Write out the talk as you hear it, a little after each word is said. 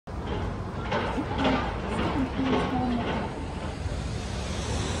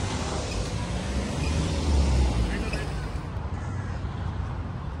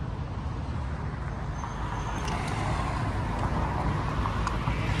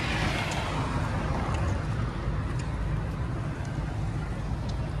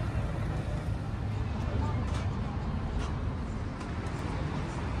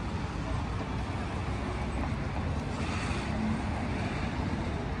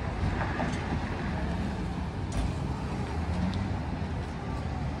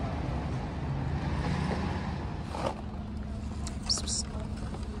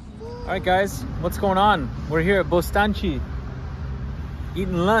Alright guys, what's going on? We're here at Bostanci,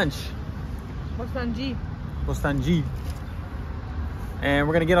 eating lunch. Bostanci. And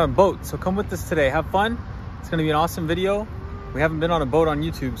we're gonna get on a boat, so come with us today, have fun. It's gonna be an awesome video. We haven't been on a boat on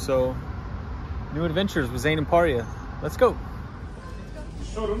YouTube, so new adventures with Zane and Paria. Let's go.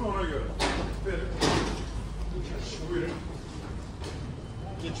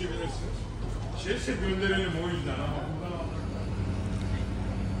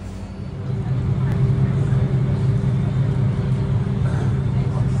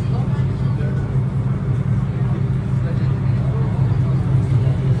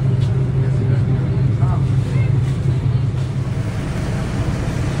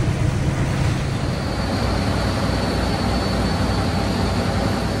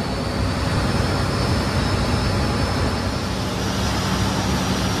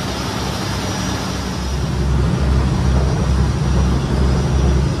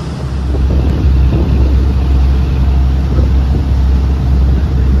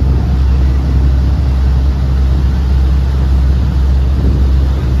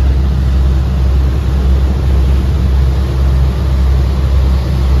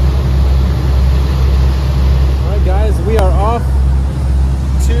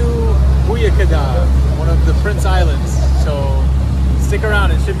 Buyukada, one of the Prince Islands. So stick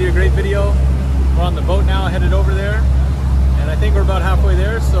around, it should be a great video. We're on the boat now, headed over there, and I think we're about halfway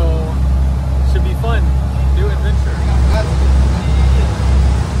there, so it should be fun. New adventure.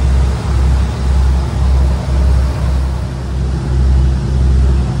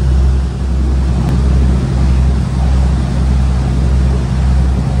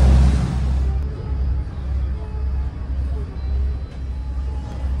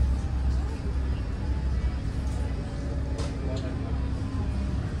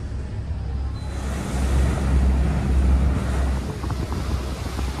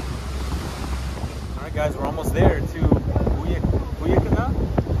 Guys, we're almost there to Buyukada?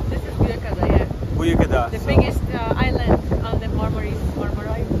 This is Buyukada, yeah. Buyukada. The biggest island on the Marmaris,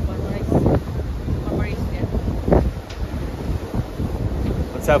 yeah.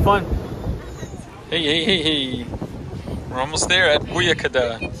 Let's have fun. Hey. We're almost there at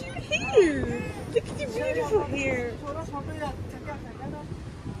Buyukada. Look at you here. Look at you beautiful here.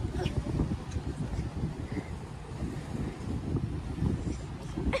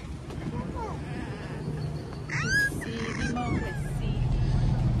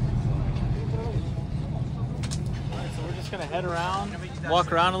 Gonna head around,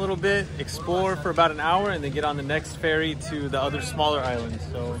 walk around a little bit, explore for about an hour, and then get on the next ferry to the other smaller islands.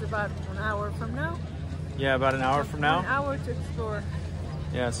 So it's about an hour from now. Yeah, about an hour from now. An hour to explore.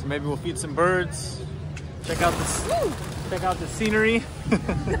 Yeah, so maybe we'll feed some birds, check out the scenery.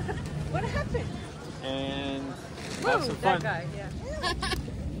 What happened? And have some fun. That guy,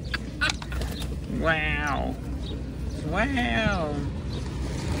 Wow. yeah.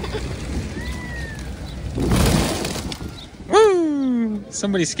 Woo!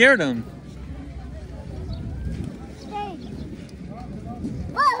 Somebody scared him.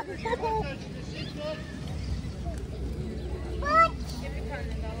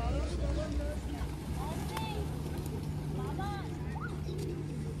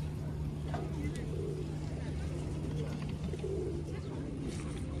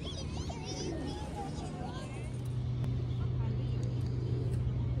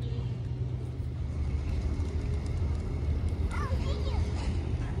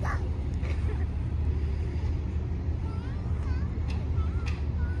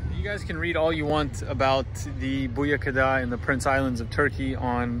 You guys can read all you want about the Buyukada and the Prince Islands of Turkey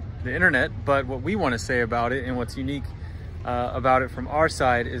on the internet, but what we want to say about it and what's unique about it from our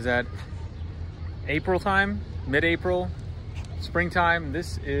side is that April time, mid-April, springtime,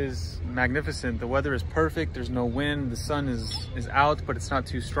 this is magnificent. The weather is perfect, there's no wind, the sun is out, but it's not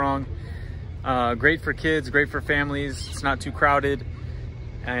too strong. Great for kids, great for families, it's not too crowded,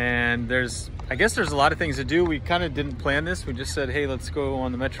 and I guess there's a lot of things to do. We kind of didn't plan this. We just said, hey, let's go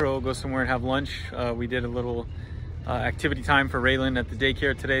on the metro, go somewhere and have lunch. We did a little activity time for Raylan at the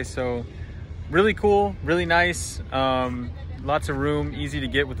daycare today. So really cool, really nice. Lots of room, easy to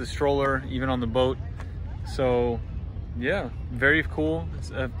get with the stroller, even on the boat. So yeah, very cool. It's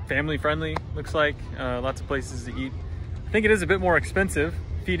family friendly, looks like. Lots of places to eat. I think it is a bit more expensive.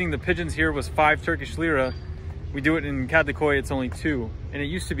 Feeding the pigeons here was 5 Turkish lira. We do it in Kadıköy, it's only 2. And it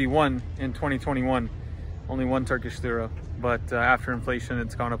used to be 1 in 2021, only 1 Turkish lira. But after inflation,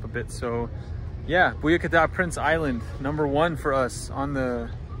 it's gone up a bit. So yeah, Buyukada Prince Island, #1 for us on the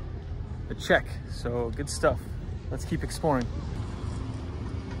check. So good stuff. Let's keep exploring.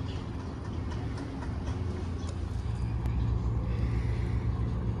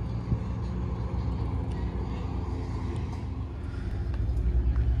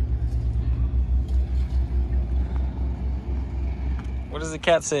 does the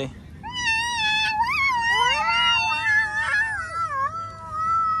cat say?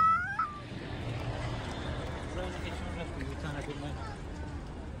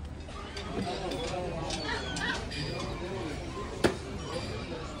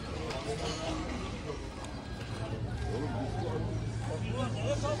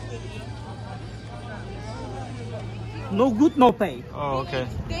 No good, no pay. Oh, okay.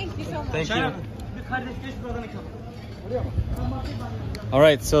 Thank you so much. Thank you. All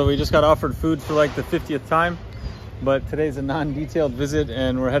right, so we just got offered food for like the 50th time, but today's a non-detailed visit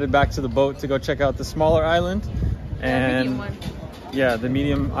and we're headed back to the boat to go check out the smaller island. And medium one. yeah, the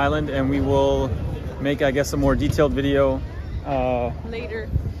medium island, and we will make, I guess, a more detailed video Later.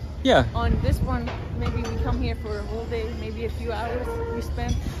 Yeah. On this one, maybe we come here for a whole day, maybe a few hours we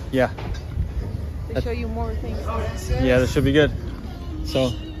spend Yeah. to show you more things. Yeah, this should be good.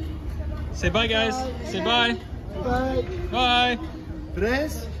 So, say bye, guys. Say bye. Bye. Bye.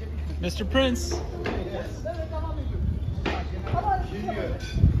 Prince. Mr. Prince.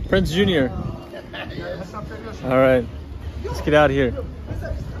 Prince Jr. All right, let's get out of here.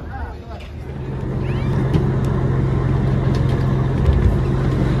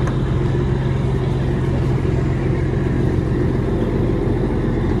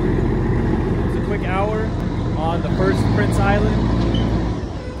 It's a quick hour on the first Prince Island,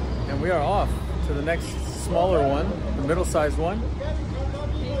 and we are off to the next smaller one, the middle-sized one.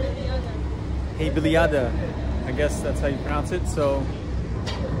 Heybeliada, I guess that's how you pronounce it. So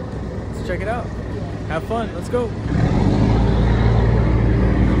let's check it out. Have fun. Let's go.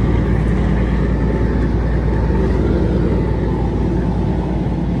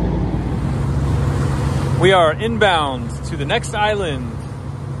 We are inbound to the next island.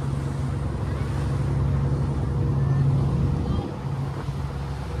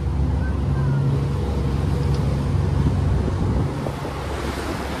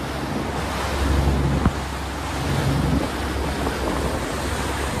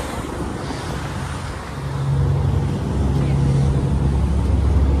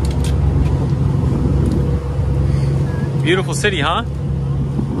 Beautiful city, huh?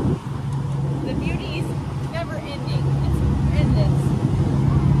 The beauty is never ending. It's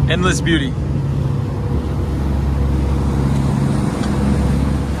endless. Endless beauty.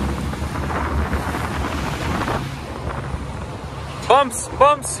 Bumps,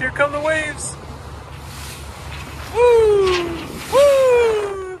 bumps, here come the waves. Woo! Woo!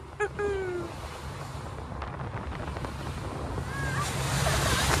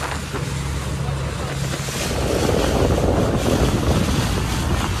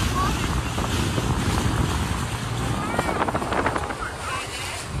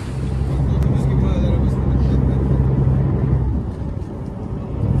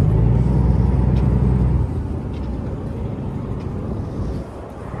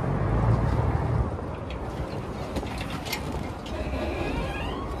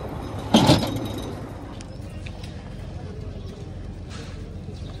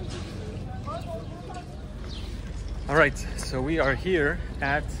 All right, so we are here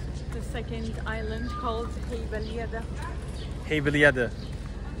at The second island called Heybeliada. Heybeliada,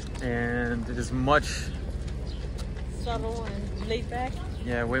 and it is much, Subtle and laid back,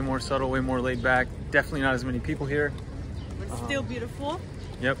 yeah, way more subtle, way more laid back. Definitely not as many people here. but still beautiful.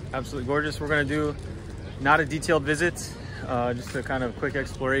 Yep, absolutely gorgeous. We're gonna do not a detailed visit, just a kind of quick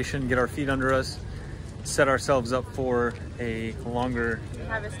exploration, get our feet under us, set ourselves up for a longer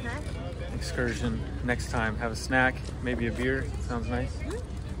Have a snack. excursion next time. Have a snack, maybe a beer. Sounds nice.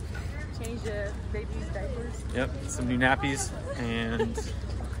 Change the baby's diapers. Yep, some new nappies, and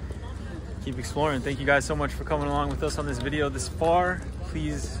keep exploring. Thank you guys so much for coming along with us on this video this far.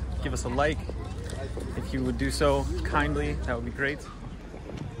 Please give us a like. If you would do so kindly, that would be great.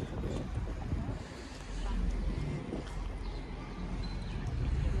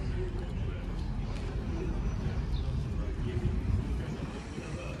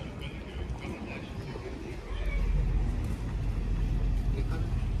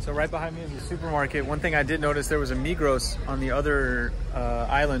 So right behind me is the supermarket. One thing I did notice, there was a Migros on the other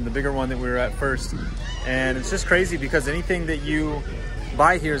island, the bigger one that we were at first. And it's just crazy because anything that you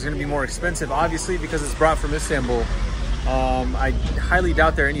buy here is going to be more expensive, obviously, because it's brought from Istanbul. I highly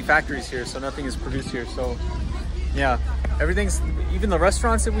doubt there are any factories here, so nothing is produced here. So yeah, everything's, even the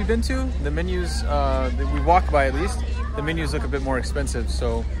restaurants that we've been to, the menus that we walked by at least, the menus look a bit more expensive.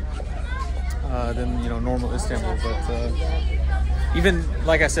 So than, you know, normal Istanbul. But even,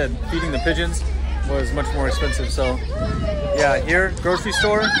 like I said, feeding the pigeons was much more expensive. So yeah, here, grocery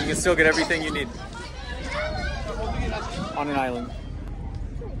store, you can still get everything you need on an island.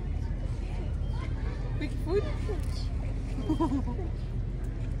 Big food.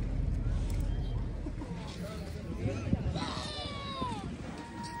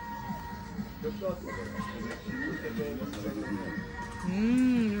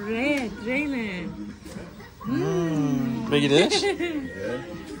 Jalen. Big dish?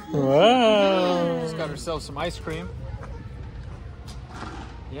 Wow. Just got ourselves some ice cream.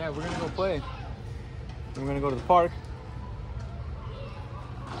 Yeah, we're gonna go play. We're gonna go to the park.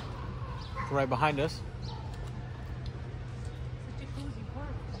 Right behind us. Such a cozy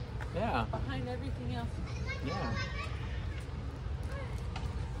park. Yeah. Behind everything else. Yeah.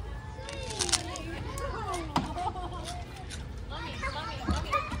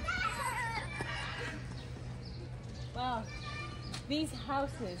 Wow, these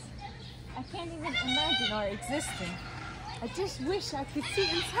houses, I can't even imagine are existing. I just wish I could see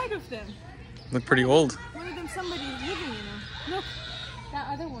inside of them. Look pretty old. One of them somebody's living in them. Look, that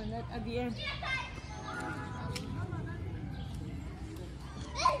other one that at the end.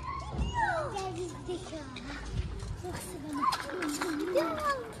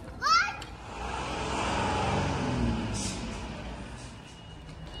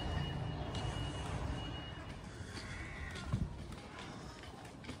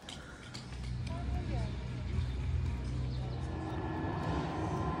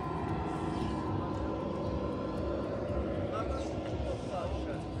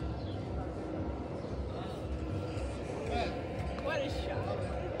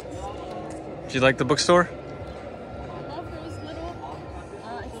 Do you like the bookstore? I love those little,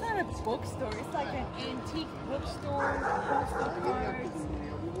 it's not a bookstore, it's like an antique bookstore, postal cards,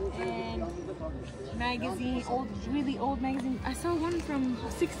 and magazine, really old magazine. I saw one from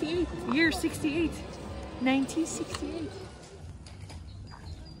 68, year 68, 1968.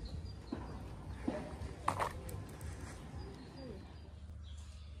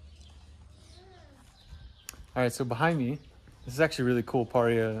 All right, so behind me, this is actually really cool.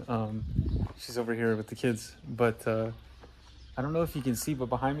 Paria, she's over here with the kids, but I don't know if you can see, but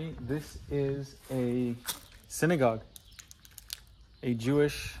behind me, this is a synagogue, a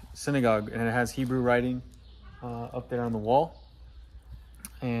Jewish synagogue, and it has Hebrew writing up there on the wall.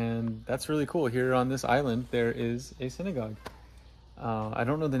 And that's really cool. Here on this island, there is a synagogue. I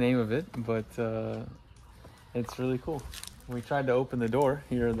don't know the name of it, but it's really cool. We tried to open the door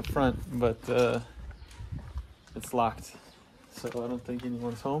here in the front, but it's locked. So I don't think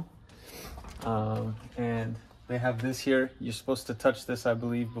anyone's home. And they have this here. You're supposed to touch this, I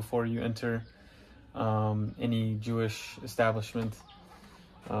believe, before you enter any Jewish establishment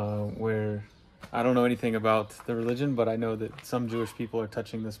where I don't know anything about the religion, but I know that some Jewish people are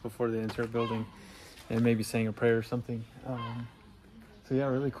touching this before they enter a building and maybe saying a prayer or something. So yeah,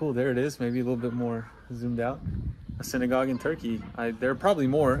 really cool. There it is, maybe a little bit more zoomed out. A synagogue in Turkey. There are probably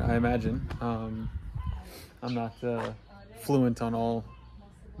more, I imagine. I'm not fluent on all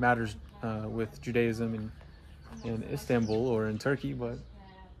matters with Judaism in Istanbul or in Turkey, but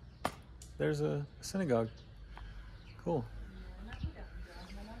there's a synagogue. Cool.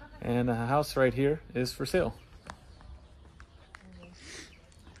 And a house right here is for sale.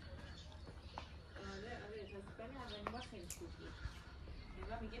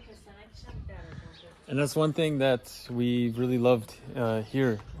 And that's one thing that we really loved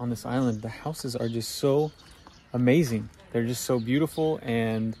here on this island. The houses are just so amazing. They're just so beautiful,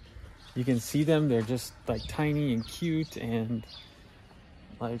 and you can see them. They're just like tiny and cute, and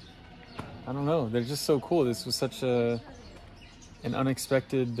like, I don't know, they're just so cool. This was such an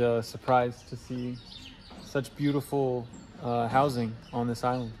unexpected surprise to see such beautiful housing on this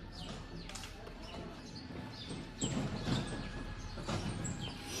island.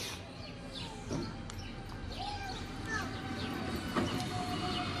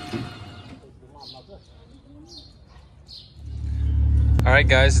 All right,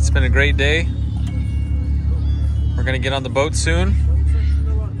 guys, it's been a great day. We're gonna get on the boat soon,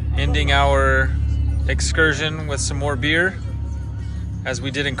 ending our excursion with some more beer, as we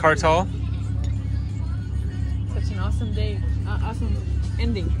did in Kartal. Such an awesome day, awesome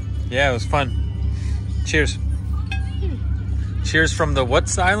ending. Yeah, it was fun. Cheers. Cheers from the,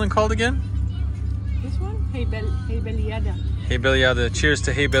 what's the island called again? This one? Heybeliada. Heybeliada. Cheers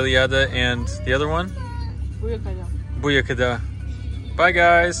to Heybeliada and the other one? Buyukada. Buyukada. Bye,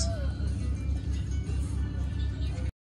 guys.